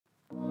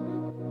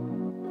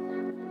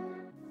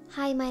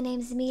Hi, my name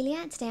is Amelia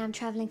and today I'm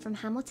travelling from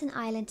Hamilton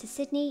Island to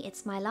Sydney.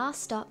 It's my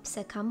last stop,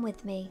 so come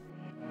with me.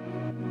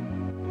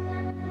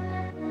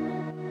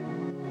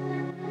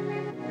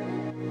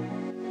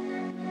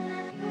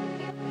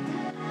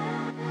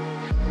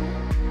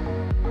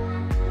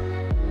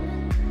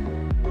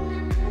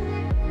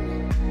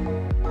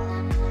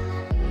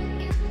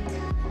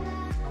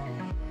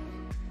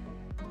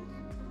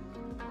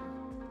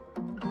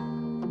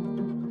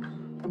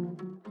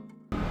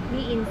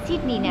 We're in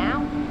Sydney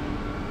now.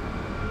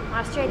 My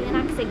Australian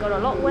accent got a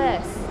lot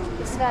worse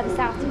the further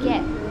south you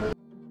get.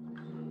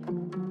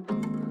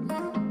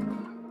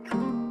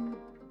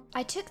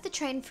 I took the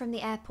train from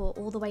the airport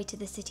all the way to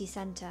the city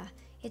centre.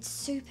 It's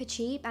super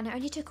cheap and it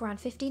only took around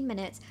 15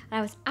 minutes and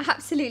I was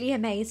absolutely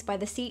amazed by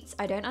the seats.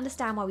 I don't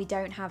understand why we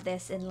don't have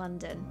this in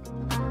London.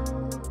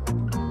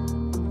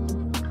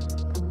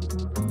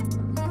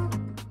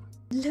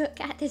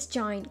 Look at this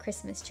giant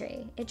Christmas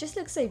tree. It just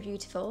looks so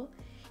beautiful.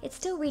 It's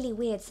still really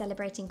weird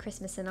celebrating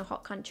Christmas in a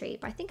hot country,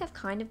 but I think I've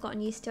kind of gotten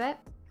used to it.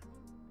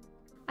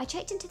 I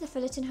checked into the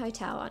Fullerton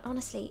Hotel and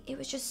honestly, it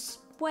was just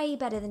way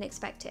better than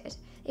expected.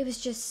 It was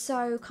just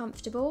so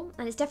comfortable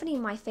and it's definitely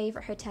my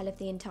favourite hotel of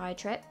the entire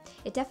trip.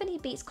 It definitely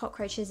beats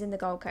cockroaches in the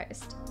Gold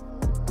Coast.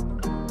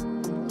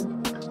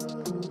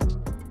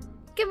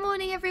 Good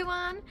morning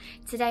everyone!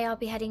 Today I'll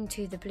be heading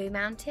to the Blue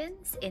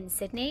Mountains in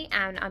Sydney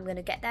and I'm going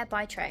to get there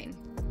by train.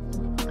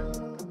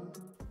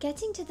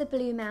 Getting to the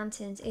Blue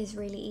Mountains is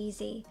really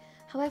easy.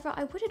 However,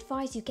 I would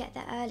advise you get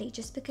there early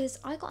just because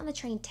I got on the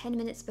train 10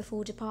 minutes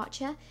before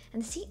departure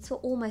and the seats were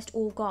almost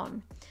all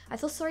gone. I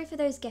feel sorry for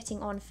those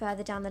getting on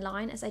further down the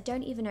line as I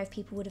don't even know if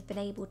people would have been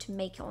able to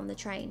make it on the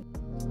train.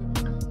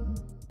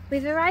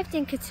 We've arrived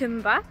in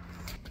Katoomba.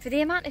 For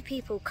the amount of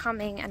people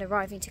coming and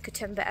arriving to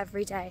Katoomba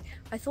every day,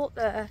 I thought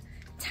the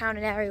town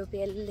and area would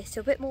be a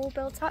little bit more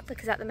built up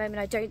because at the moment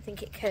I don't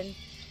think it can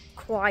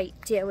quite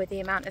deal with the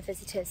amount of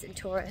visitors and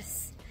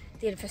tourists.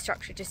 The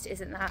infrastructure just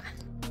isn't that.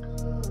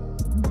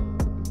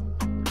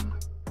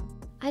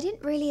 I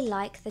didn't really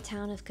like the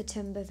town of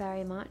Katoomba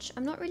very much.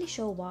 I'm not really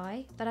sure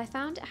why, but I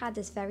found it had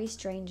this very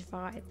strange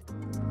vibe.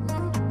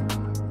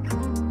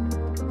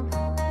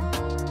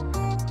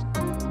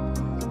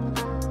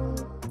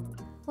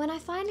 When I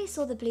finally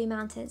saw the Blue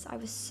Mountains, I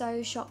was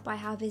so shocked by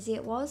how busy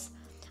it was.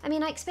 I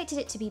mean, I expected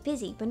it to be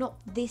busy, but not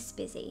this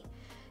busy.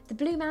 The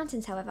Blue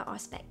Mountains, however, are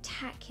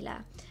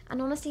spectacular and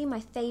honestly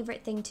my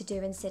favourite thing to do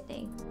in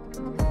Sydney.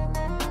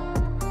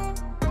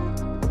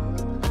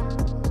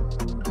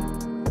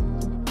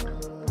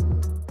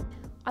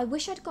 I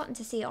wish I'd gotten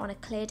to see it on a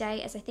clear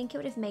day as I think it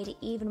would have made it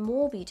even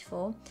more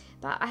beautiful,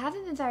 but I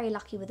haven't been very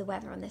lucky with the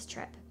weather on this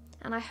trip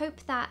and I hope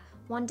that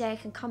one day I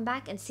can come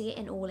back and see it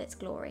in all its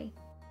glory.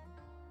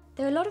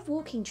 There are a lot of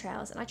walking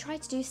trails and I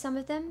tried to do some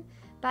of them,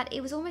 but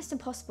it was almost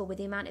impossible with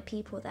the amount of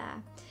people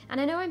there.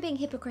 And I know I'm being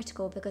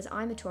hypocritical because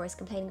I'm a tourist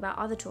complaining about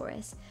other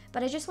tourists,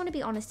 but I just want to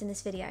be honest in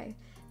this video.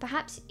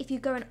 Perhaps if you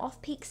go in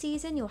off-peak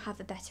season, you'll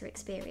have a better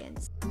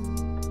experience.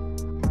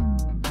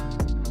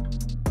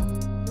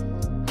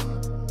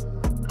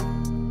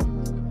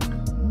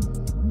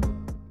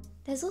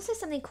 There's also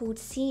something called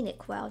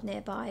Scenic World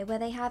nearby, where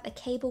they have a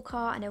cable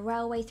car and a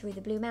railway through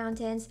the Blue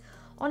Mountains.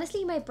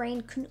 Honestly, my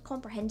brain couldn't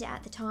comprehend it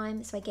at the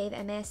time, so I gave it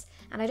a miss,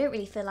 and I don't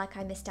really feel like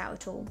I missed out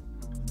at all.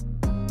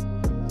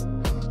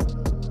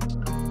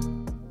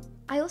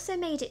 I also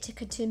made it to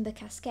Katoomba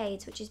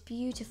Cascades, which is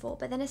beautiful,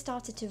 but then it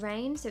started to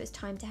rain, so it was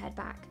time to head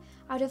back.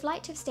 I would have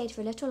liked to have stayed for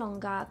a little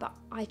longer, but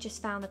I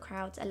just found the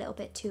crowds a little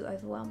bit too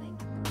overwhelming.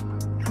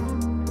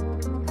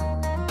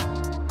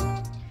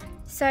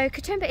 So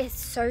Katoomba is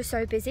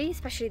so busy,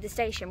 especially the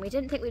station. We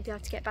didn't think we'd be able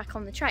to get back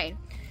on the train.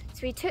 So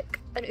we took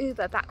an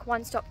Uber back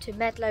one stop to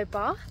Medlow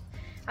Bar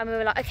and we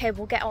were like, okay,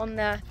 we'll get on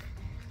the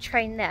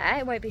train there,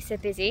 it won't be so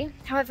busy.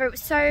 However,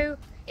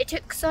 it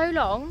took so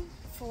long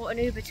for an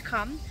Uber to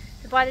come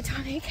that by the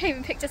time he came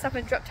and picked us up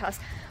and dropped us,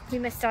 we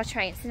missed our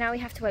train. So now we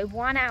have to wait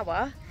 1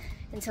 hour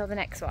until the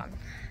next one,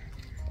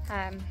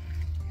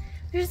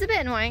 which is a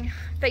bit annoying,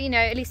 but you know,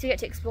 at least we get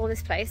to explore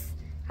this place.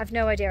 I have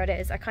no idea what it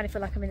is. I kind of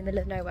feel like I'm in the middle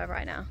of nowhere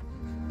right now.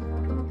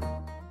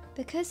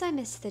 Because I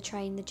missed the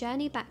train, the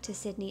journey back to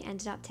Sydney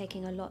ended up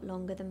taking a lot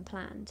longer than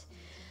planned.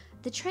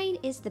 The train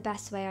is the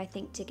best way I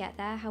think to get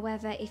there,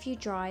 however if you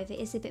drive it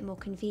is a bit more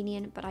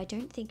convenient, but I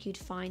don't think you'd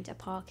find a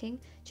parking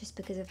just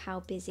because of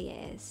how busy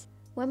it is.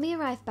 When we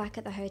arrived back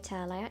at the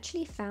hotel, I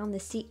actually found the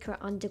secret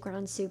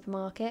underground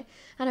supermarket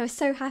and I was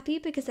so happy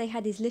because they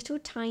had these little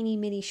tiny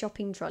mini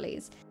shopping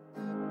trolleys.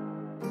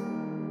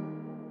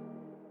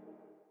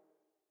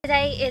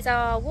 Today is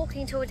our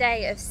walking tour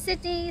day of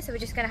Sydney, so we're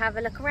just going to have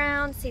a look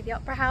around, see the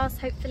Opera House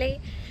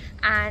hopefully,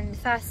 and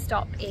first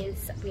stop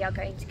is we are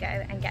going to go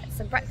and get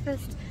some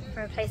breakfast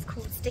from a place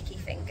called Sticky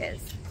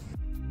Fingers.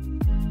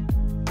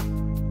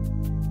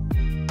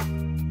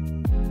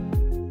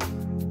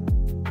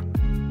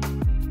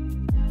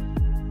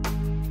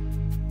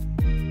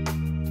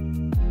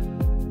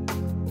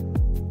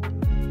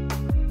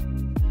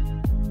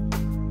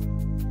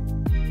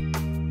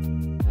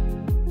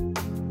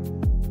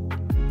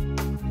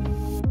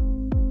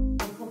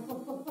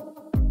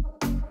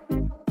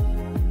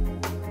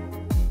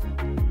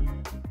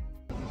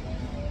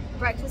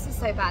 breakfast was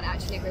so bad it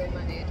actually ruined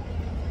my mood.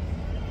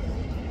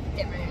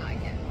 Didn't really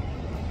like it.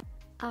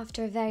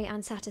 After a very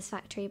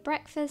unsatisfactory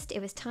breakfast, it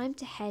was time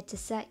to head to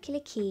Circular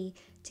Quay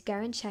to go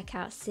and check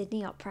out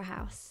Sydney Opera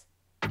House.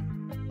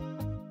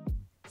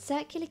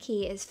 Circular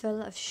Quay is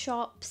full of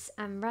shops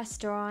and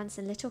restaurants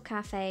and little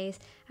cafes,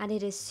 and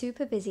it is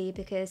super busy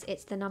because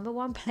it's the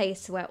 #1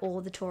 place where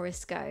all the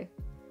tourists go.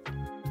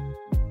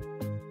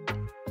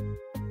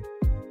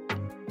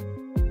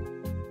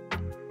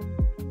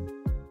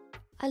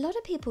 A lot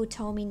of people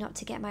told me not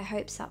to get my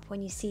hopes up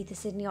when you see the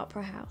Sydney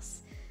Opera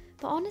House,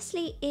 but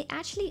honestly, it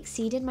actually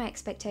exceeded my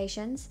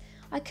expectations.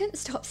 I couldn't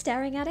stop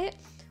staring at it.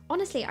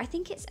 Honestly, I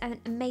think it's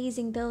an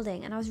amazing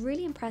building and I was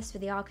really impressed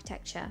with the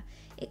architecture.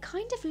 It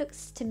kind of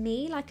looks to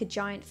me like a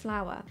giant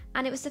flower,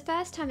 and it was the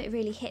first time it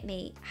really hit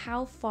me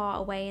how far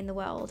away in the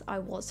world I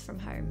was from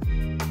home.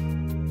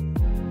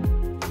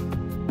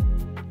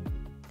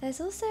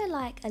 There's also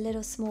like a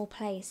little small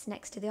place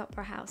next to the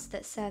Opera House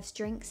that serves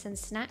drinks and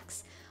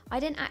snacks. I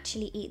didn't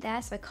actually eat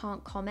there, so I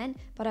can't comment,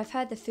 but I've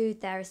heard the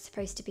food there is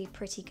supposed to be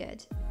pretty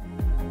good.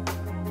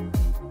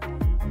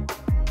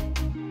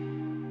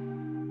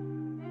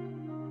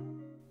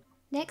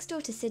 Next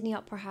door to Sydney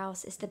Opera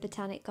House is the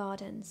Botanic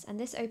Gardens, and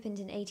this opened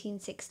in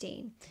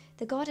 1816.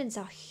 The gardens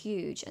are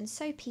huge and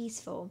so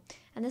peaceful,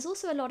 and there's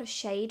also a lot of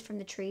shade from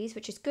the trees,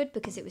 which is good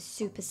because it was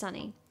super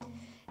sunny.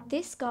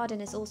 This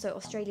garden is also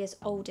Australia's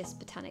oldest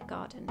botanic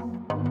garden.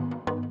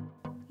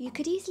 You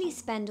could easily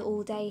spend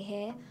all day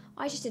here.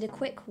 I just did a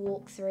quick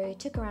walkthrough,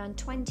 took around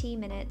 20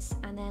 minutes,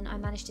 and then I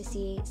managed to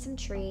see some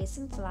trees,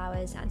 some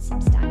flowers, and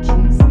some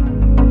statues.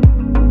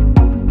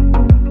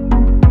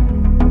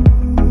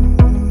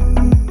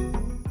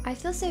 I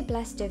feel so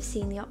blessed to have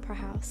seen the Opera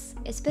House.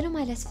 It's been on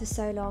my list for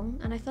so long,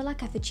 and I feel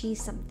like I've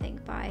achieved something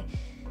by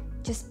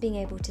just being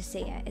able to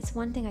see it. It's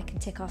one thing I can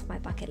tick off my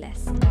bucket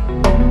list.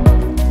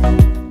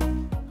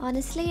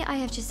 Honestly, I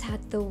have just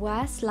had the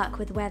worst luck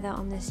with weather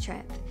on this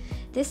trip.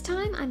 This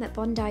time I'm at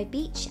Bondi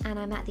Beach and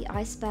I'm at the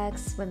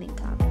Icebergs swimming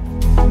club.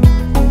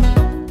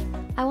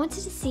 I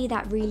wanted to see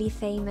that really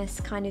famous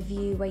kind of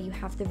view where you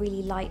have the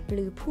really light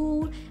blue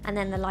pool and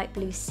then the light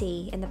blue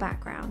sea in the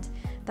background.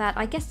 But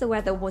I guess the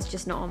weather was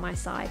just not on my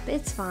side, but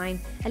it's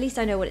fine. At least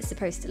I know what it's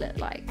supposed to look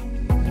like.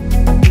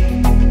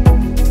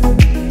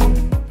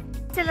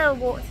 It's a little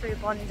walk through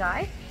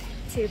Bondi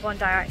to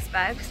Bondi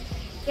Icebergs.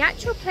 The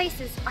actual place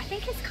is, I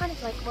think it's kind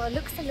of like, well, it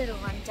looks a little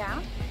run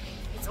down.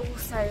 It's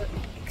also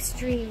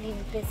extremely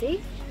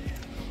busy.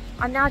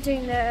 I'm now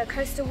doing the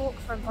coastal walk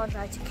from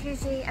Bondi to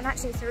Coogee, and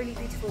actually it's a really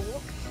beautiful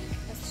walk.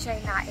 It's a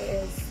shame that it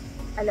is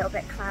a little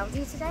bit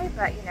cloudy today,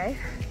 but you know,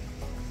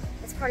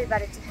 it's probably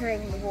better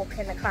doing the walk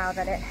in the cloud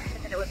than it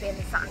would be in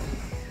the sun.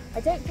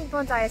 I don't think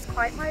Bondi is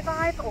quite my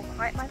vibe or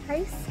quite my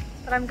place,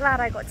 but I'm glad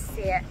I got to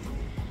see it.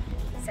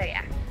 So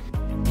yeah.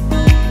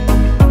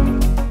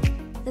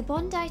 The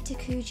Bondi to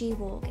Coogee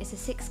walk is a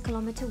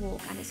 6-kilometre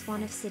walk, and it's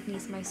one of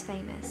Sydney's most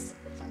famous.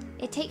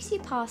 It takes you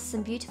past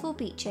some beautiful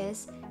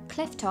beaches,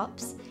 cliff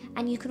tops,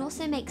 and you can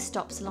also make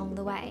stops along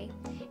the way.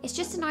 It's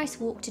just a nice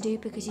walk to do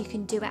because you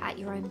can do it at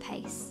your own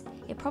pace.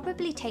 It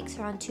probably takes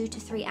around 2 to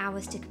 3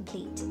 hours to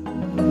complete.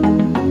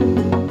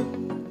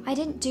 I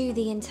didn't do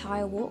the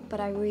entire walk, but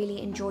I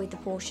really enjoyed the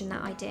portion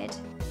that I did.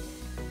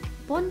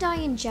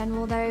 Bondi in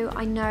general though,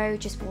 I know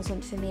just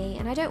wasn't for me,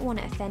 and I don't want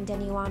to offend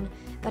anyone,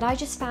 but I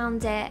just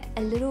found it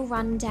a little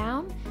run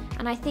down,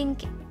 and I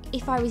think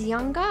if I was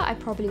younger I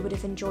probably would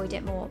have enjoyed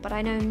it more, but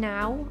I know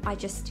now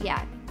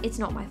it's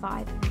not my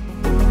vibe.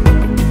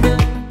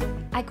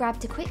 I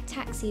grabbed a quick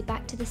taxi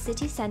back to the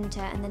city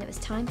centre, and then it was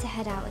time to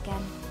head out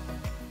again.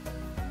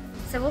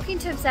 So walking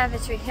to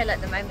Observatory Hill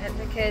at the moment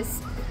because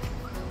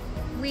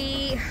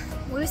we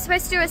were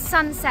supposed to do a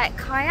sunset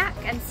kayak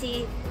and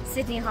see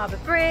Sydney Harbour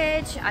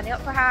Bridge and the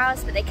Opera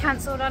House, but they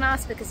cancelled on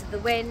us because of the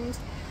wind.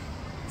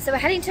 So we're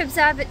heading to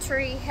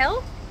Observatory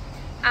Hill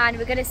and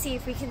we're going to see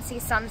if we can see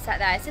sunset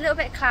there. It's a little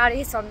bit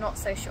cloudy, so I'm not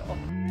so sure.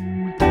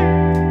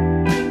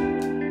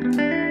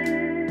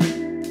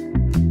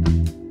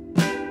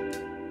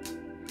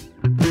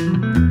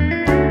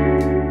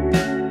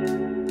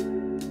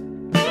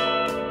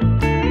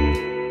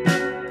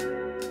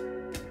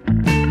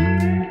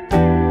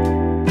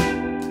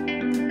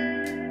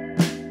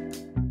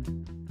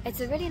 It's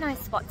a really nice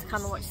spot to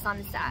come and watch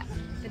sunset,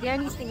 but the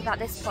only thing about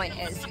this point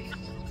is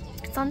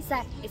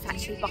sunset is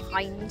actually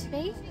behind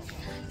me.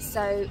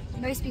 So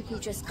most people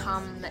just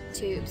come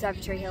to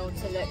Observatory Hill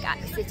to look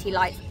at the city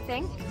lights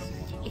thing.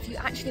 If you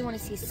actually want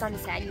to see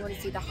sunset and you want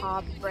to see the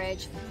Harbour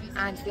Bridge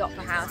and the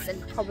Opera House,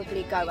 then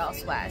probably go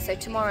elsewhere. So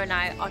tomorrow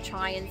night I'll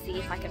try and see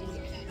if I can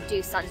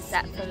do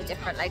sunset from a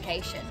different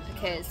location,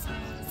 because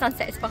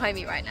sunset is behind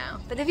me right now,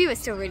 but the view is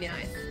still really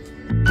nice.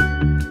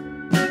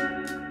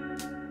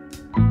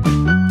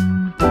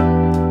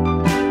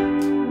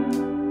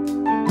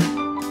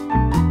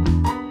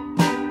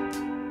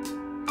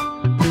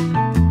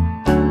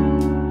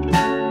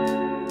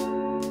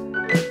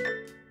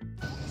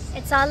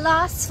 It's our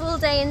last full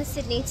day in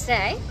Sydney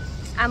today,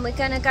 and we're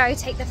going to go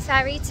take the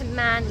ferry to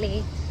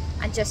Manly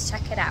and just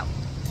check it out.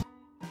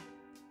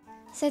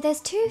 So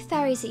there's two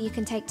ferries that you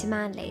can take to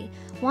Manly.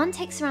 One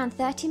takes around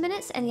 30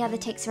 minutes and the other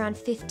takes around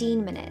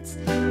 15 minutes. So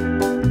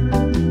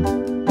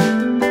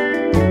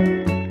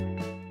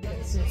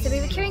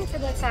we were queuing for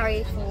the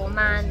ferry for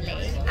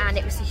Manly and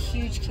it was a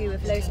huge queue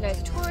with loads and loads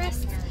of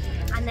tourists,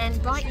 and then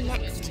right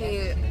next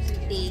to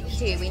the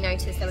queue we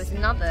noticed there was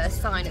another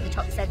sign at the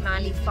top that said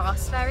Manly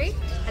Fast Ferry,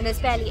 and there's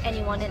barely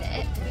anyone in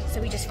it, so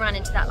we just ran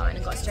into that line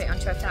and got straight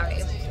onto a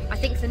ferry. I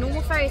think the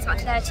normal ferry is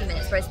about 30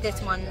 minutes, whereas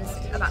this one's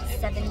about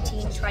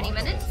 17-20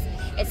 minutes.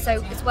 It's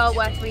well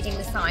worth reading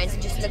the signs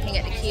and just looking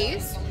at the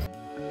queues.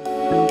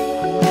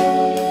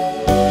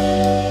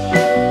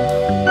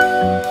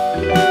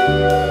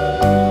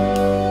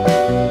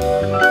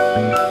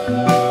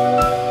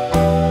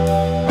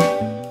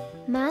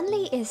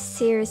 Manly is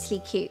seriously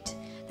cute.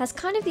 That's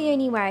kind of the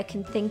only way I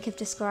can think of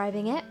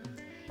describing it.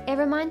 It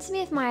reminds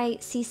me of my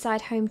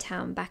seaside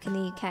hometown back in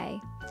the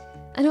UK.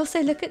 And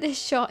also look at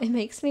this shot, it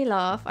makes me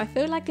laugh. I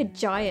feel like a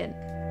giant.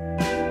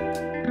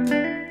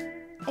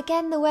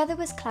 Again, the weather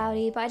was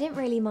cloudy, but I didn't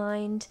really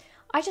mind.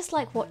 I just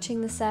like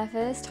watching the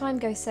surfers, time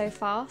goes so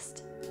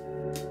fast.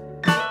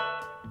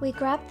 We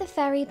grabbed the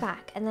ferry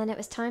back and then it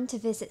was time to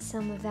visit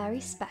somewhere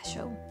very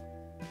special.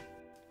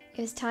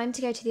 It was time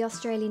to go to the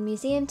Australian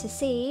Museum to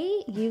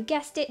see, you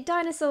guessed it,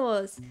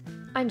 dinosaurs!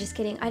 I'm just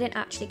kidding, I didn't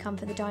actually come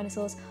for the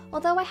dinosaurs,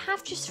 although I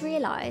have just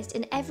realised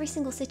in every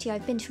single city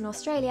I've been to in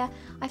Australia,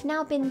 I've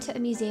now been to a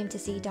museum to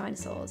see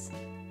dinosaurs.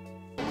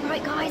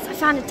 Right guys, I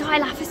found a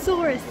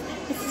Dilophosaurus.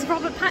 This is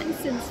Robert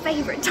Pattinson's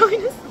favourite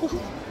dinosaur.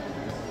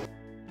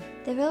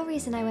 The real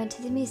reason I went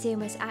to the museum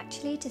was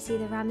actually to see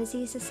the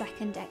Ramesses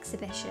II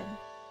exhibition.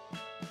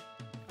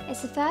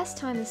 It's the first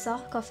time the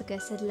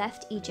sarcophagus had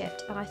left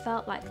Egypt and I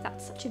felt like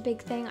that's such a big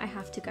thing, I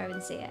have to go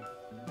and see it.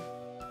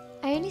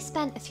 I only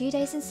spent a few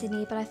days in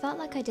Sydney, but I felt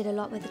like I did a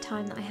lot with the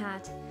time that I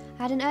had.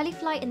 I had an early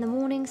flight in the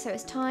morning, so it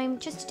was time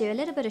just to do a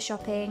little bit of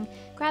shopping,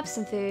 grab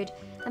some food,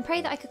 and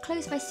pray that I could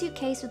close my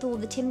suitcase with all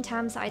the Tim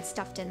Tams that I'd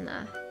stuffed in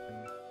there.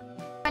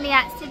 We're only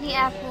at Sydney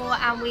Airport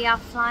and we are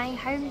flying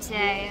home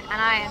today,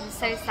 and I am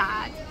so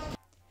sad.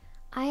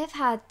 I have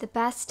had the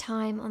best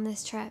time on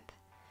this trip.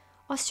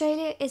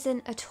 Australia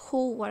isn't at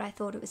all what I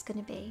thought it was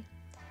going to be.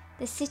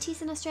 The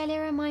cities in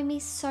Australia remind me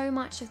so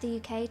much of the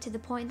UK to the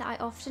point that I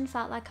often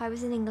felt like I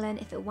was in England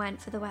if it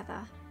weren't for the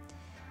weather.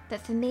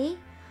 But for me,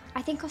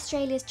 I think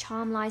Australia's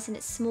charm lies in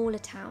its smaller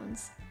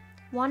towns.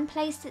 One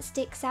place that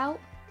sticks out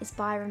is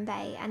Byron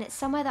Bay, and it's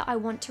somewhere that I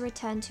want to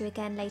return to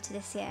again later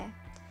this year.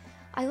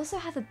 I also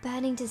have a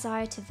burning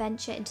desire to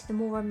venture into the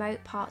more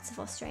remote parts of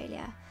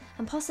Australia,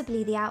 and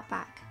possibly the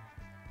outback.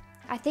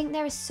 I think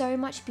there is so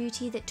much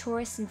beauty that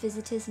tourists and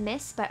visitors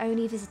miss by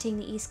only visiting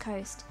the East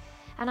Coast,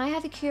 and I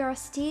have a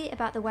curiosity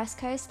about the West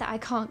Coast that I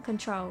can't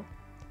control.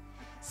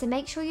 So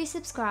make sure you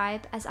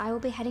subscribe, as I will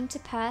be heading to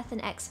Perth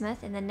and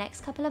Exmouth in the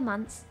next couple of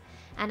months,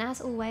 and as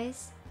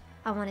always,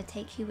 I want to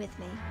take you with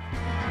me.